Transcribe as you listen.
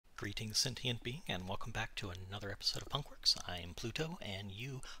Greetings, sentient being, and welcome back to another episode of Punkworks. I'm Pluto, and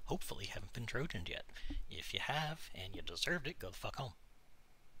you hopefully haven't been Trojaned yet. If you have, and you deserved it, go the fuck home.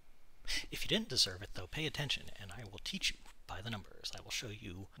 If you didn't deserve it, though, pay attention, and I will teach you by the numbers. I will show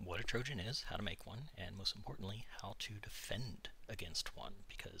you what a Trojan is, how to make one, and most importantly, how to defend against one,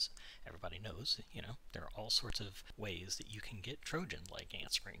 because everybody knows, there are all sorts of ways that you can get Trojaned, like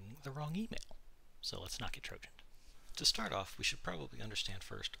answering the wrong email. So let's not get Trojaned. To start off, we should probably understand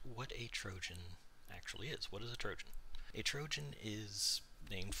first what a Trojan actually is. What is a Trojan? A Trojan is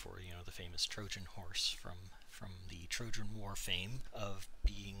named for, the famous Trojan horse from the Trojan War fame of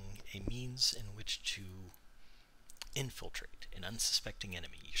being a means in which to infiltrate an unsuspecting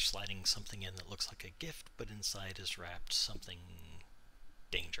enemy. You're sliding something in that looks like a gift, but inside is wrapped something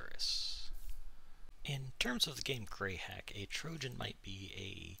dangerous. In terms of the game Greyhack, a Trojan might be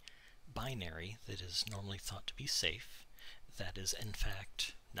a binary that is normally thought to be safe, that is in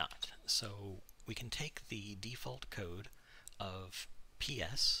fact not. So we can take the default code of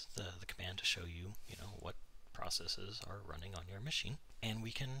PS, the command to show you, what processes are running on your machine, and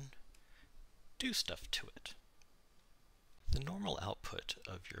we can do stuff to it. The normal output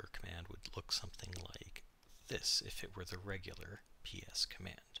of your command would look something like this if it were the regular PS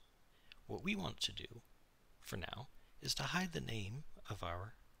command. What we want to do, for now, is to hide the name of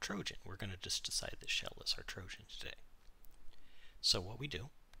our Trojan. We're going to just decide that shell is our Trojan today. So what we do,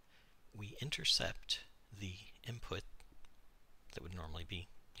 we intercept the input that would normally be,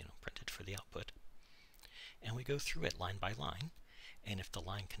 printed for the output, and we go through it line by line, and if the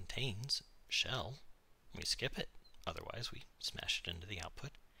line contains shell, we skip it. Otherwise, we smash it into the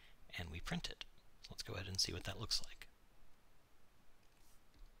output, and we print it. So let's go ahead and see what that looks like.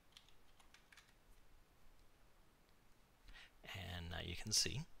 And now you can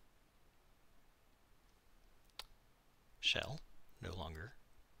see shell no longer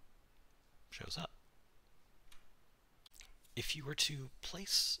shows up. If you were to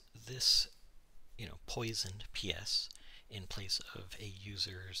place this, poisoned PS in place of a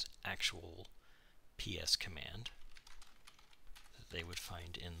user's actual PS command that they would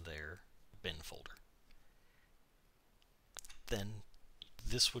find in their bin folder, then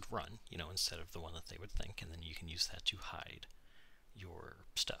this would run, instead of the one that they would think, and then you can use that to hide your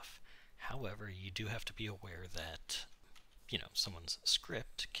stuff. However, you do have to be aware that, someone's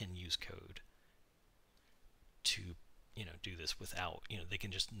script can use code to, do this without, they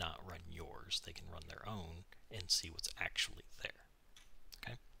can just not run yours. They can run their own and see what's actually there.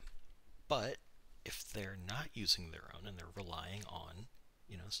 Okay? But if they're not using their own and they're relying on,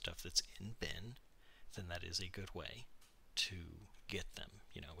 stuff that's in bin, then that is a good way to get them,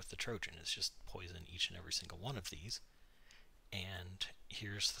 with the Trojan. Is just poison each and every single one of these. And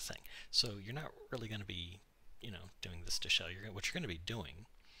here's the thing. So you're not really going to be, doing this to shell. What you're going to be doing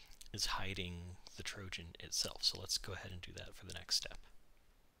is hiding the Trojan itself. So let's go ahead and do that for the next step.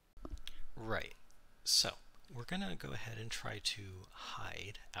 Right. So we're going to go ahead and try to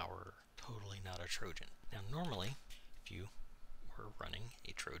hide our totally not a Trojan. Now normally, if you were running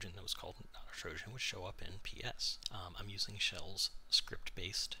a Trojan that was called not a Trojan, it would show up in PS. I'm using shell's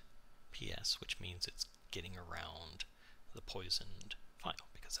script-based PS, which means it's getting around the poisoned file,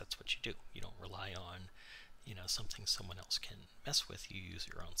 because that's what you do. You don't rely on, something someone else can mess with. You use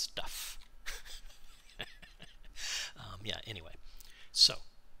your own stuff. Yeah, anyway. So,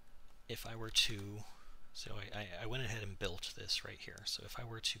 if I were to, I went ahead and built this right here. So if I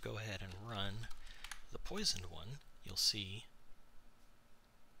were to go ahead and run the poisoned one, you'll see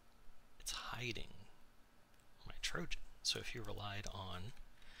it's hiding my Trojan. So if you relied on,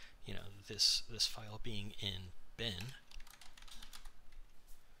 this file being in bin,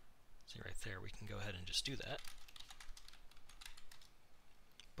 see right there, we can go ahead and just do that.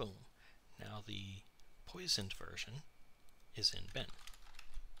 Boom. Now the poisoned version is in bin.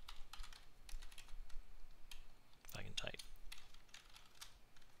 If I can type.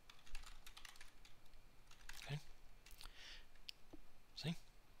 Okay. See?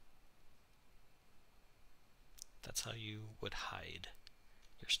 That's how you would hide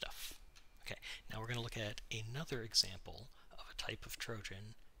your stuff. Okay, now we're going to look at another example of a type of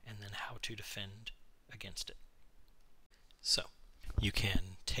Trojan and then how to defend against it. So, you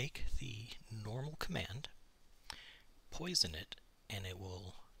can take the normal command, poison it, and it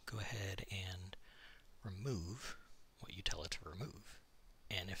will go ahead and remove what you tell it to remove.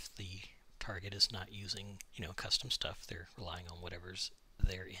 And if the target is not using, custom stuff, they're relying on whatever's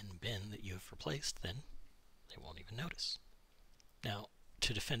there in bin that you have replaced, then they won't even notice. Now,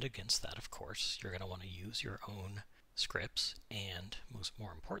 to defend against that, of course, you're going to want to use your own scripts, and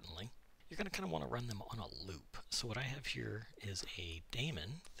more importantly, you're going to kind of want to run them on a loop. So what I have here is a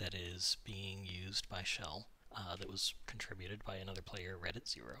daemon that is being used by Shell that was contributed by another player,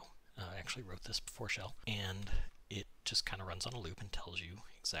 Reddit0. I actually wrote this before Shell, and it just kind of runs on a loop and tells you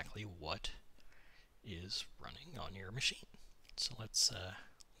exactly what is running on your machine. So let's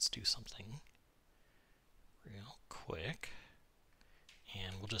do something real quick,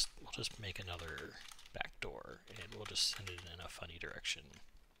 and we'll just make another backdoor, and we'll just send it in a funny direction.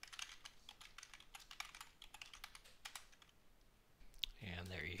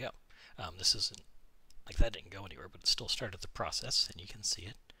 And there you go. This isn't like that didn't go anywhere, but it still started the process, and you can see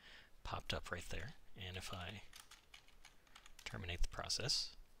it popped up right there. And if I terminate the process,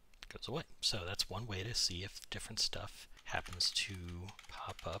 it goes away. So that's one way to see if different stuff happens to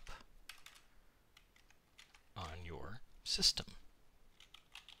pop up on your system.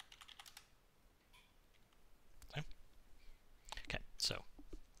 Okay, so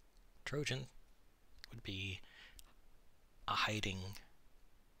Trojan would be a hiding,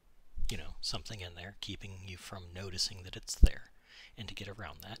 something in there, keeping you from noticing that it's there. And to get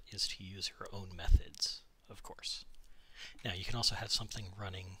around that is to use your own methods, of course. Now, you can also have something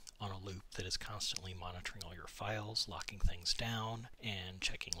running on a loop that is constantly monitoring all your files, locking things down, and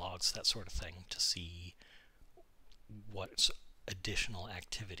checking logs, that sort of thing, to see what additional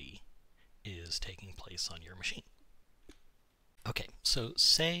activity is taking place on your machine. Okay, so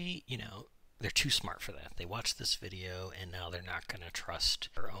say, they're too smart for that. They watch this video and now they're not going to trust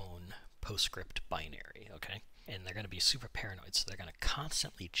their own PostScript binary, okay? And they're going to be super paranoid, so they're going to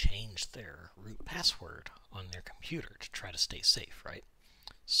constantly change their root password on their computer to try to stay safe, right?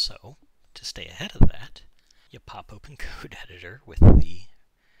 So, to stay ahead of that, you pop open Code Editor with the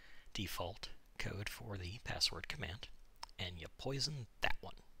default code for the password command, and you poison that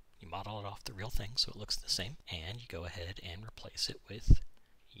one. You model it off the real thing so it looks the same, and you go ahead and replace it with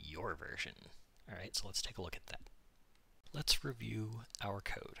your version. Alright, so let's take a look at that. Let's review our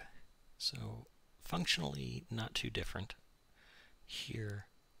code. So, functionally not too different here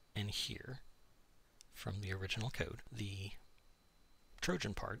and here from the original code. The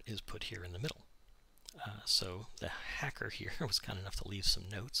Trojan part is put here in the middle. So the hacker here was kind enough to leave some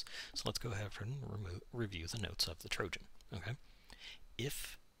notes. So let's go ahead and review the notes of the Trojan. Okay,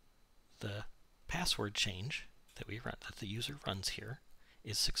 if the password change that the user runs here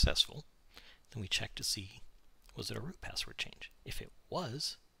is successful, then we check to see, was it a root password change? If it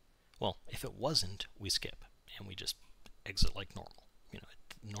was, well, if it wasn't, we skip and we just exit like normal.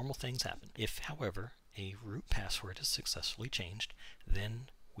 Normal things happen. If, however, a root password is successfully changed, then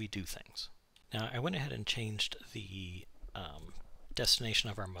we do things. Now, I went ahead and changed the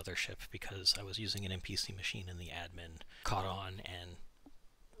destination of our mothership because I was using an MPC machine and the admin caught on and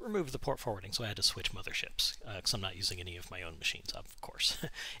removed the port forwarding, so I had to switch motherships because I'm not using any of my own machines, of course.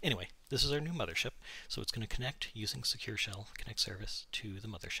 Anyway, this is our new mothership, so it's going to connect using Secure Shell Connect Service to the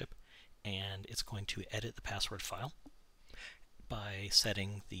mothership, and it's going to edit the password file by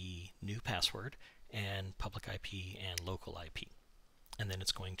setting the new password and public IP and local IP. And then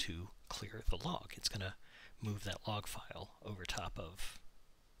it's going to clear the log. It's going to move that log file over top of,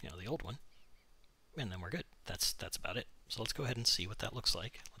 the old one, and then we're good. That's about it. So let's go ahead and see what that looks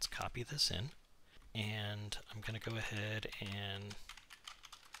like. Let's copy this in, and I'm going to go ahead and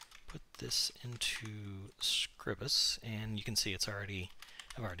put this into Scribus, and you can see I've already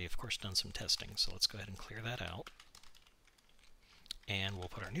of course done some testing. So let's go ahead and clear that out, and we'll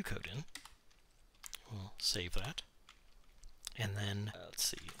put our new code in. We'll save that. And then, let's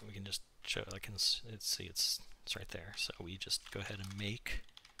see, we can just show, let's see, it's right there. So we just go ahead and make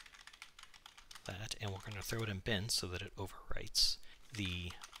that, and we're going to throw it in bin so that it overwrites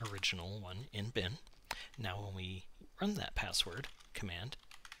the original one in bin. Now when we run that password command,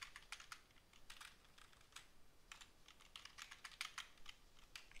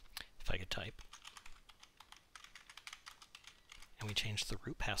 if I could type, and we change the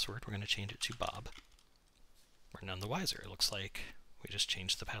root password, we're going to change it to Bob. We're none the wiser. It looks like we just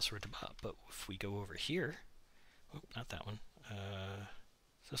changed the password to Bob. But if we go over here, oh, not that one.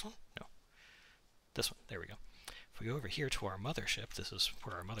 This one? No. This one. There we go. If we go over here to our mothership, this is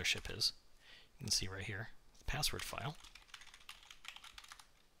where our mothership is. You can see right here, the password file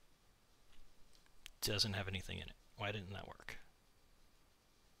doesn't have anything in it. Why didn't that work?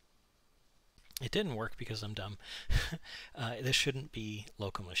 It didn't work because I'm dumb. This shouldn't be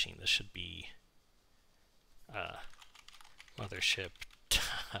local machine. This should be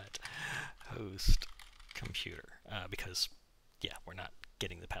mothership.host computer, because yeah, we're not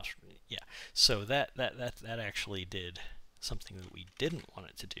getting the password. Yeah, so that actually did something that we didn't want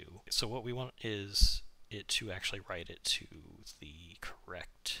it to do. So what we want is it to actually write it to the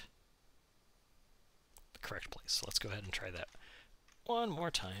correct correct place. So let's go ahead and try that one more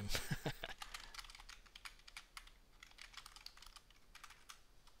time.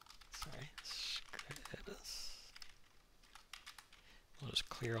 Sorry. We'll just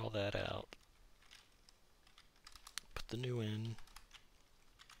clear all that out. Put the new in.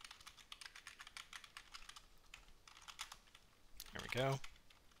 There we go.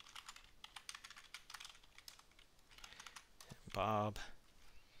 And Bob.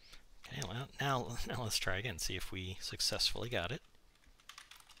 Okay, well, now let's try again, see if we successfully got it.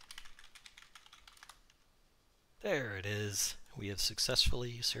 There it is. We have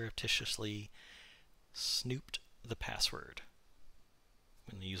successfully, surreptitiously snooped the password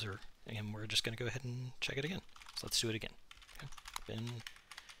when the user, and we're just going to go ahead and check it again. So let's do it again. Okay. Bin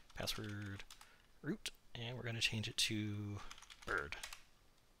password root, and we're going to change it to bird.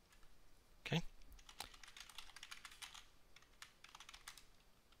 Okay.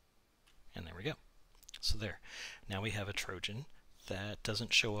 And there we go. So there. Now we have a Trojan that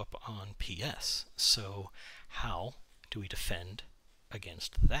doesn't show up on PS. So how do we defend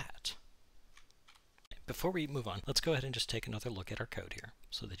against that? Before we move on, let's go ahead and just take another look at our code here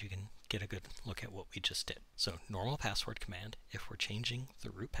so that you can get a good look at what we just did. So normal password command, if we're changing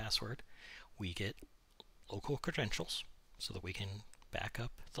the root password, we get local credentials so that we can back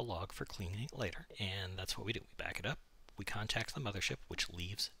up the log for cleaning it later. And that's what we do. We back it up, we contact the mothership, which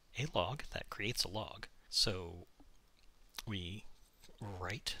leaves a log that creates a log. So we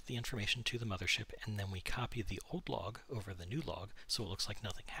write the information to the mothership, and then we copy the old log over the new log so it looks like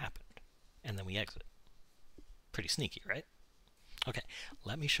nothing happened. And then we exit. Pretty sneaky, right? Okay,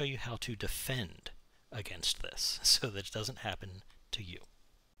 let me show you how to defend against this so that it doesn't happen to you.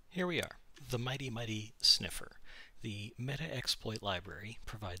 Here we are, the mighty sniffer. The meta exploit library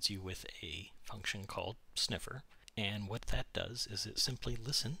provides you with a function called sniffer, and what that does is it simply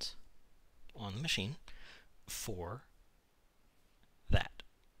listens on the machine for that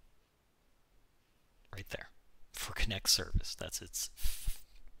right there, for connect service. That's its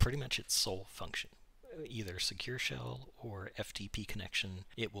pretty much its sole function. Either secure shell or FTP connection,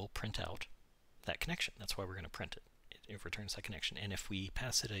 it will print out that connection. That's why we're going to print it. It returns that connection. And if we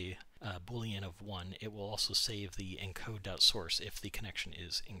pass it a boolean of 1, it will also save the encode.source if the connection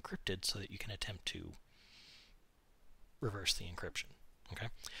is encrypted so that you can attempt to reverse the encryption. Okay,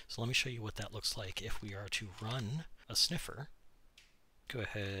 so let me show you what that looks like if we are to run a sniffer. Go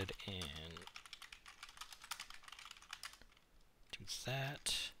ahead and do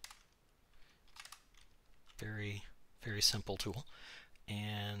that. Very, very simple tool.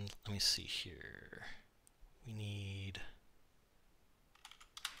 And let me see here.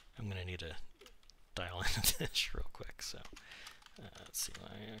 I'm going to need to dial into this real quick. So let's see,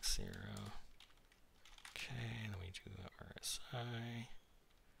 x0. Okay, then we do RSI.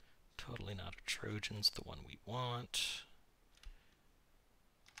 Totally not a Trojan's the one we want.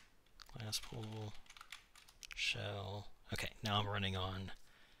 Class pool, shell. Okay, now I'm running on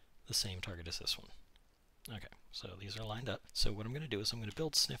the same target as this one. Okay, so these are lined up. So what I'm going to do is I'm going to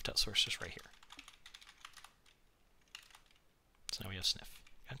build sniff.source just right here. So now we have sniff.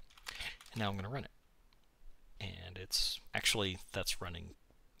 Okay? And now I'm going to run it. And it's actually, that's running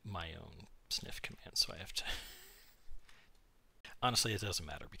my own sniff command, so I have to... Honestly, it doesn't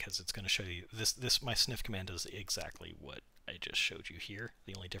matter because it's going to show you this. My sniff command does exactly what I just showed you here.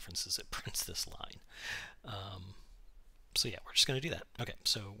 The only difference is it prints this line. So yeah, we're just going to do that. Okay,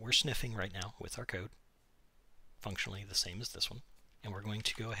 so we're sniffing right now with our code, functionally the same as this one, and we're going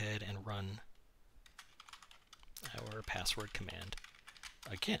to go ahead and run our password command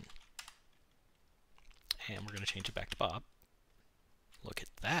again. And we're going to change it back to Bob. Look at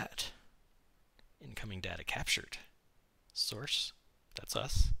that. Incoming data captured. Source, that's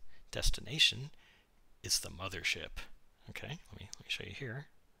us. Destination is the mothership. Okay, let me show you here.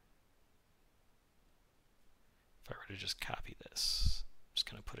 If I were to just copy this, I'm just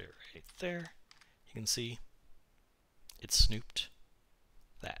going to put it right there. You can see it snooped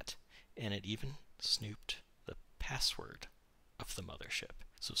that, and it even snooped the password of the mothership.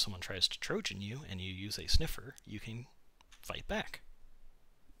 So if someone tries to Trojan you and you use a sniffer, you can fight back.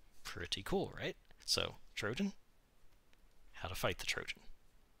 Pretty cool, right? So, Trojan, how to fight the Trojan.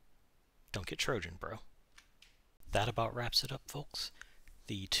 Don't get Trojan, bro. That about wraps it up, folks.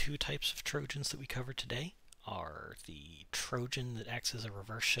 The two types of Trojans that we covered today are the Trojan that acts as a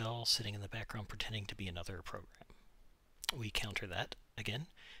reverse shell sitting in the background pretending to be another program. We counter that, again,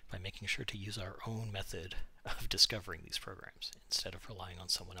 by making sure to use our own method of discovering these programs instead of relying on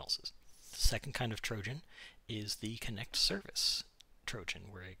someone else's. The second kind of Trojan is the connect service Trojan,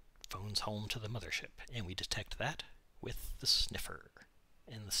 where it phones home to the mothership, and we detect that with the sniffer.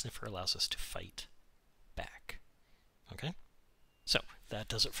 And the sniffer allows us to fight back. Okay? So that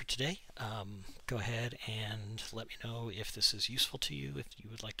does it for today. Go ahead and let me know if this is useful to you, if you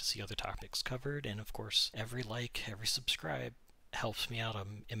would like to see other topics covered, and of course, every like, every subscribe helps me out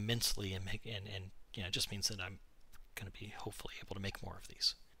immensely, and just means that I'm going to be hopefully able to make more of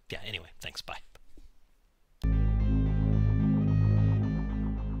these. Yeah, anyway, thanks, bye.